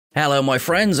Hello my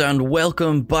friends and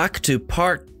welcome back to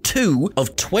part 2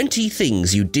 of 20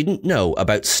 things you didn't know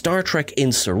about Star Trek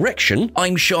Insurrection.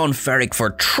 I'm Sean Ferrick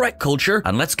for Trek Culture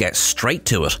and let's get straight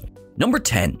to it. Number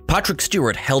 10. Patrick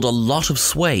Stewart held a lot of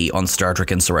sway on Star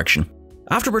Trek Insurrection.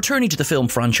 After returning to the film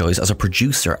franchise as a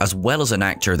producer as well as an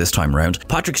actor this time round,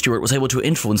 Patrick Stewart was able to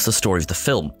influence the story of the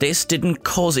film. This didn't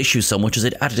cause issues so much as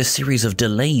it added a series of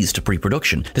delays to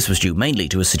pre-production. This was due mainly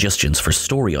to his suggestions for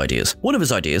story ideas. One of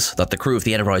his ideas, that the crew of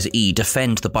the Enterprise E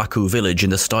defend the Baku village in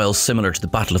the style similar to the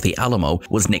Battle of the Alamo,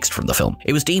 was nixed from the film.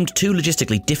 It was deemed too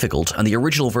logistically difficult and the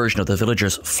original version of the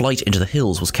villagers' flight into the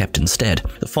hills was kept instead.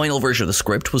 The final version of the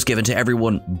script was given to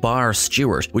everyone bar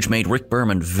Stewart, which made Rick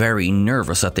Berman very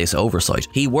nervous at this oversight.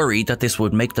 He worried that this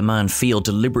would make the man feel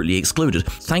deliberately excluded.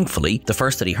 Thankfully, the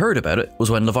first that he heard about it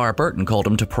was when LeVar Burton called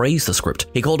him to praise the script.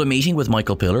 He called a meeting with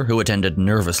Michael Piller, who attended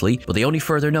nervously, but the only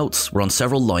further notes were on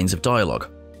several lines of dialogue.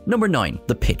 Number 9.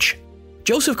 The pitch.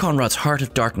 Joseph Conrad's Heart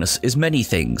of Darkness is many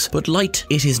things, but light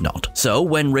it is not. So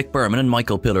when Rick Berman and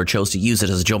Michael Piller chose to use it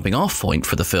as a jumping off point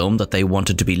for the film that they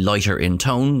wanted to be lighter in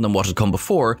tone than what had come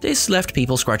before, this left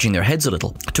people scratching their heads a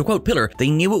little. To quote Piller,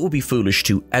 they knew it would be foolish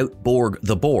to out-Borg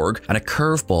the Borg and a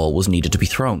curveball was needed to be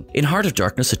thrown. In Heart of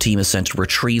Darkness, a team is sent to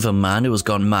retrieve a man who has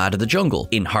gone mad in the jungle.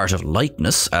 In Heart of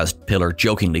Lightness, as Piller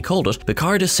jokingly called it,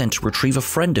 Picard is sent to retrieve a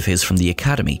friend of his from the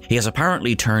Academy. He has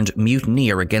apparently turned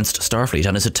mutineer against Starfleet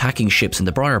and is attacking ships in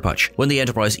the Briar Patch. When the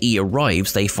Enterprise E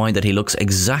arrives, they find that he looks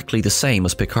exactly the same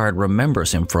as Picard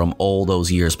remembers him from all those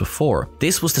years before.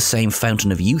 This was the same Fountain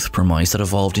of Youth premise that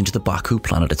evolved into the Baku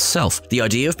planet itself. The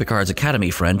idea of Picard's Academy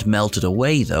friend melted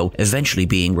away though, eventually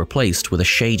being replaced with a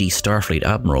shady Starfleet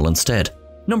admiral instead.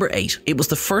 Number 8. It was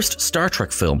the first Star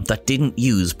Trek film that didn't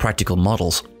use practical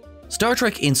models. Star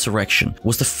Trek Insurrection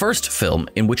was the first film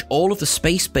in which all of the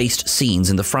space-based scenes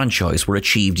in the franchise were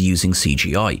achieved using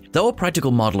CGI. Though a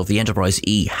practical model of the Enterprise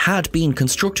E had been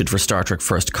constructed for Star Trek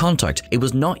First Contact, it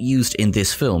was not used in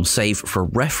this film save for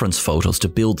reference photos to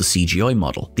build the CGI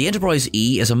model. The Enterprise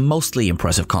E is a mostly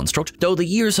impressive construct, though the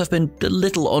years have been a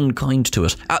little unkind to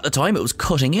it. At the time it was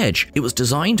cutting edge. It was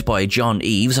designed by John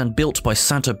Eves and built by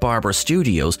Santa Barbara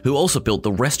Studios, who also built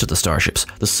the rest of the starships,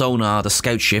 the Sonar, the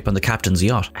scout ship and the captain's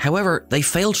yacht. However, they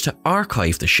failed to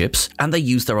archive the ships and they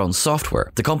used their own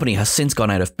software. The company has since gone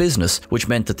out of business, which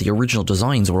meant that the original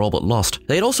designs were all but lost.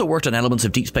 They had also worked on elements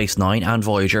of Deep Space Nine and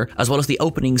Voyager, as well as the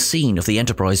opening scene of the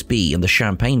Enterprise B and the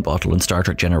champagne bottle in Star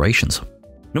Trek Generations.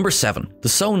 Number 7. The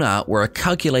Sonar were a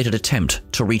calculated attempt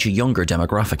to reach a younger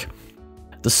demographic.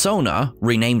 The Sonar,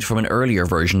 renamed from an earlier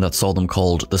version that saw them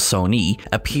called the Soni,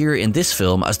 appear in this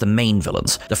film as the main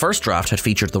villains. The first draft had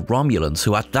featured the Romulans,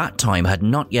 who at that time had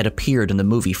not yet appeared in the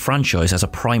movie franchise as a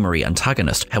primary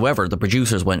antagonist. However, the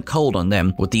producers went cold on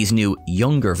them, with these new,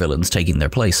 younger villains taking their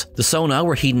place. The Sonar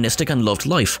were hedonistic and loved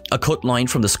life. A cut line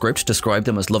from the script described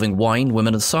them as loving wine,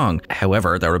 women and song.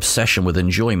 However, their obsession with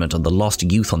enjoyment and the lost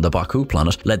youth on the Baku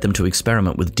planet led them to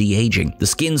experiment with de-aging. The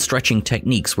skin-stretching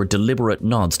techniques were deliberate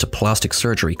nods to plastic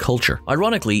surgery culture.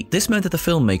 Ironically, this meant that the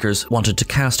filmmakers wanted to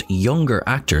cast younger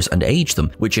actors and age them,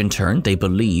 which in turn they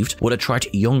believed would attract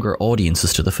younger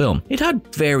audiences to the film. It had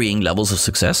varying levels of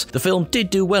success. The film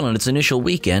did do well on its initial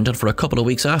weekend and for a couple of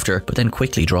weeks after, but then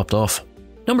quickly dropped off.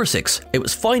 Number 6. It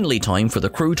was finally time for the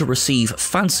crew to receive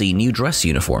fancy new dress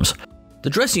uniforms. The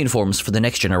dress uniforms for the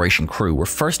Next Generation crew were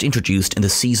first introduced in the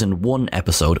Season 1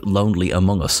 episode Lonely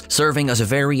Among Us, serving as a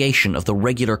variation of the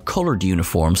regular coloured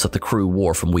uniforms that the crew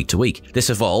wore from week to week. This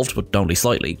evolved, but only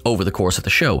slightly, over the course of the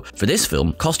show. For this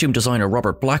film, costume designer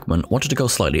Robert Blackman wanted to go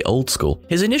slightly old school.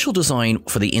 His initial design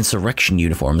for the Insurrection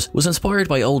uniforms was inspired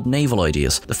by old naval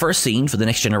ideas. The first scene for the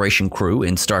Next Generation crew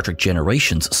in Star Trek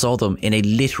Generations saw them in a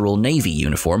literal Navy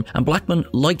uniform, and Blackman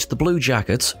liked the blue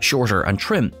jackets, shorter and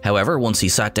trim. However, once he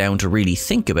sat down to really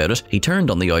think about it, he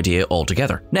turned on the idea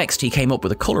altogether. Next, he came up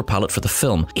with a colour palette for the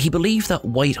film. He believed that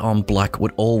white on black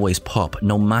would always pop,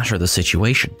 no matter the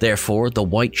situation. Therefore, the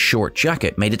white short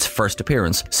jacket made its first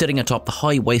appearance, sitting atop the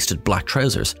high-waisted black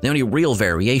trousers. The only real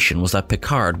variation was that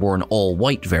Picard wore an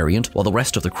all-white variant, while the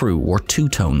rest of the crew wore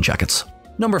two-tone jackets.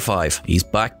 Number 5. He's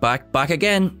back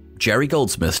again. Jerry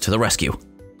Goldsmith to the rescue.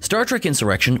 Star Trek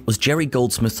Insurrection was Jerry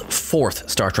Goldsmith's 4th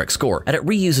Star Trek score, and it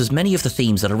reuses many of the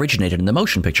themes that originated in the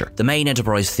motion picture. The main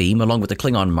Enterprise theme, along with the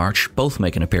Klingon March, both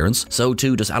make an appearance, so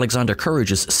too does Alexander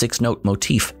Courage's 6-note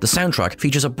motif. The soundtrack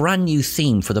features a brand new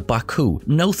theme for the Baku,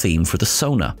 no theme for the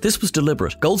Sonar. This was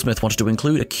deliberate. Goldsmith wanted to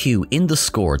include a cue in the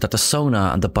score that the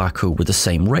Sonar and the Baku were the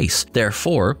same race.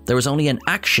 Therefore, there is only an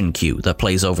action cue that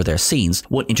plays over their scenes,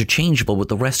 one interchangeable with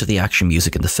the rest of the action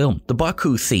music in the film. The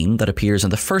Baku theme that appears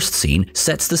in the first scene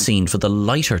sets the scene for the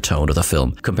lighter tone of the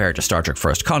film compared to Star Trek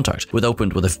First Contact, which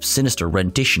opened with a sinister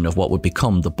rendition of what would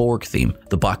become the Borg theme.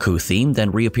 The Baku theme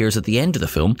then reappears at the end of the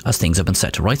film as things have been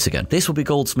set to rights again. This would be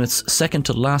Goldsmith's second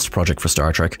to last project for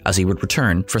Star Trek, as he would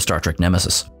return for Star Trek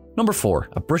Nemesis. Number 4.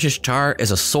 A British tar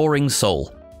is a soaring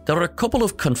soul. There are a couple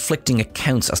of conflicting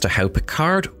accounts as to how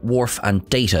Picard, Worf and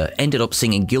Data ended up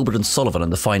singing Gilbert and Sullivan in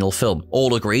the final film.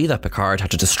 All agree that Picard had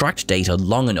to distract Data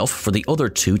long enough for the other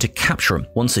two to capture him.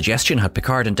 One suggestion had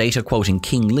Picard and Data quoting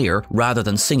King Lear rather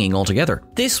than singing altogether.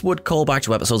 This would call back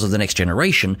to episodes of The Next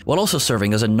Generation, while also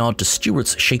serving as a nod to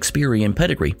Stewart's Shakespearean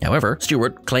pedigree. However,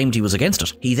 Stewart claimed he was against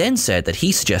it. He then said that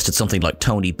he suggested something like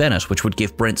Tony Bennett, which would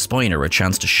give Brent Spiner a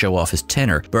chance to show off his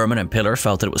tenor. Berman and Piller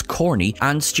felt that it was corny,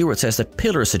 and Stewart says that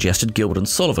Piller suggested Gilbert and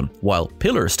Sullivan, while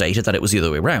Piller stated that it was the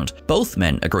other way around. Both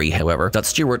men agree, however, that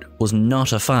Stewart was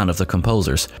not a fan of the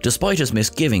composers. Despite his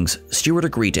misgivings, Stewart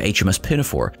agreed to HMS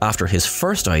Pinafore after his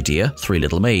first idea, Three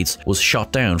Little Maids, was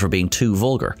shot down for being too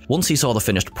vulgar. Once he saw the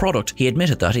finished product, he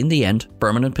admitted that in the end,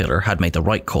 Berman and Piller had made the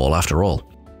right call after all.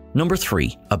 Number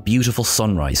 3. A Beautiful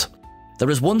Sunrise. There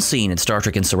is one scene in Star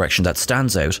Trek Insurrection that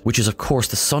stands out, which is of course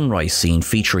the sunrise scene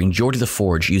featuring Geordi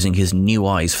LaForge using his new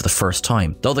eyes for the first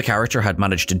time. Though the character had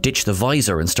managed to ditch the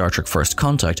visor in Star Trek First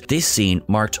Contact, this scene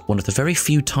marked one of the very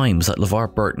few times that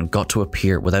LeVar Burton got to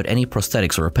appear without any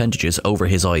prosthetics or appendages over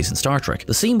his eyes in Star Trek.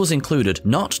 The scene was included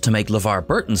not to make LeVar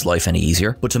Burton's life any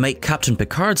easier, but to make Captain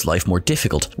Picard's life more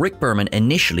difficult. Rick Berman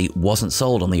initially wasn't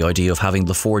sold on the idea of having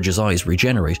LaForge's eyes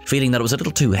regenerate, feeling that it was a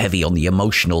little too heavy on the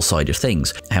emotional side of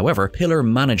things. However, Piller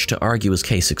managed to argue his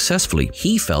case successfully.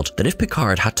 He felt that if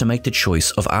Picard had to make the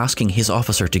choice of asking his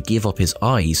officer to give up his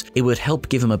eyes, it would help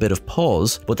give him a bit of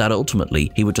pause, but that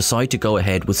ultimately he would decide to go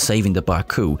ahead with saving the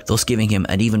Baku, thus giving him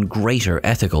an even greater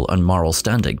ethical and moral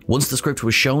standing. Once the script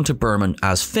was shown to Berman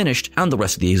as finished and the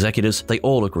rest of the executives, they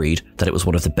all agreed that it was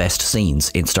one of the best scenes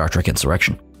in Star Trek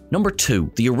Insurrection. Number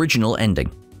 2. The original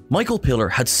ending. Michael Piller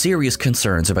had serious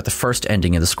concerns about the first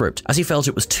ending in the script, as he felt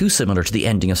it was too similar to the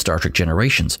ending of Star Trek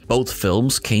Generations. Both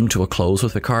films came to a close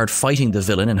with Picard fighting the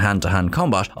villain in hand-to-hand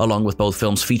combat, along with both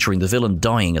films featuring the villain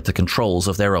dying at the controls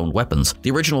of their own weapons.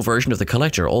 The original version of The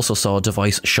Collector also saw a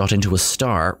device shot into a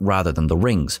star rather than the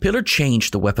rings. Piller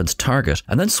changed the weapon's target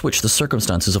and then switched the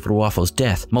circumstances of Ruafo's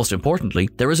death. Most importantly,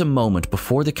 there is a moment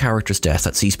before the character's death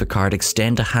that sees Picard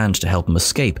extend a hand to help him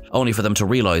escape, only for them to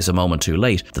realize a moment too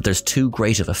late that there's too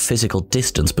great of a physical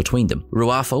distance between them.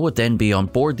 Ruafo would then be on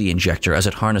board the injector as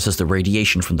it harnesses the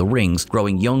radiation from the rings,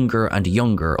 growing younger and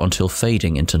younger until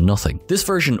fading into nothing. This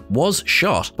version was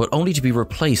shot, but only to be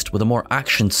replaced with a more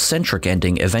action-centric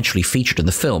ending eventually featured in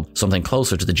the film, something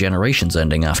closer to the Generations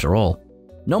ending after all.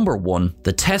 Number 1.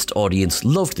 The test audience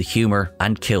loved the humour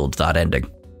and killed that ending.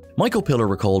 Michael Piller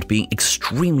recalled being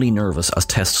extremely nervous as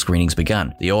test screenings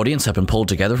began. The audience had been pulled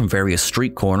together from various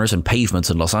street corners and pavements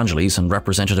in Los Angeles and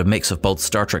represented a mix of both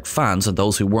Star Trek fans and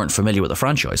those who weren't familiar with the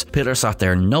franchise. Piller sat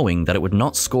there knowing that it would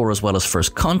not score as well as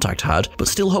First Contact had, but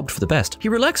still hoped for the best. He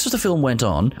relaxed as the film went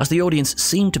on, as the audience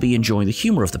seemed to be enjoying the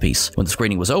humour of the piece. When the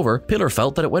screening was over, Piller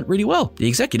felt that it went really well. The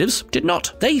executives did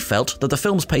not. They felt that the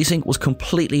film's pacing was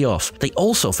completely off. They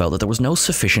also felt that there was no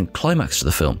sufficient climax to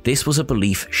the film. This was a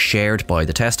belief shared by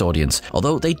the test audience,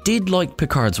 although they did like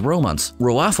Picard's romance.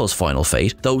 Ruafo's final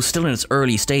fate, though still in its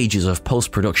early stages of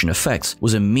post-production effects,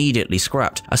 was immediately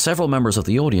scrapped, as several members of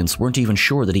the audience weren't even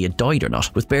sure that he had died or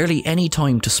not. With barely any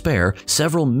time to spare,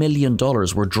 several $1 million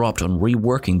were dropped on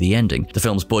reworking the ending. The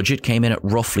film's budget came in at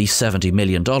roughly $70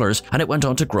 million, and it went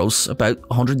on to gross about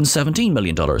 $117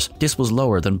 million. This was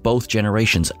lower than both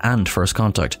Generations and First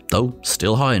Contact, though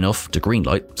still high enough to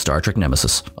greenlight Star Trek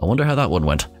Nemesis. I wonder how that one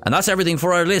went. And that's everything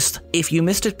for our list. If you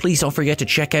missed it, please don't forget to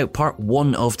check out part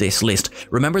 1 of this list.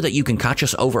 Remember that you can catch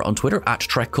us over on Twitter at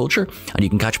Trek Culture, and you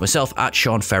can catch myself at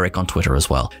Sean Ferrick on Twitter as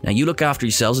well. Now, you look after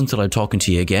yourselves until I'm talking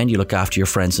to you again. You look after your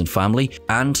friends and family,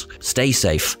 and stay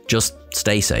safe. Just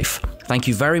stay safe. Thank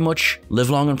you very much. Live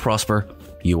long and prosper.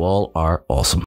 You all are awesome.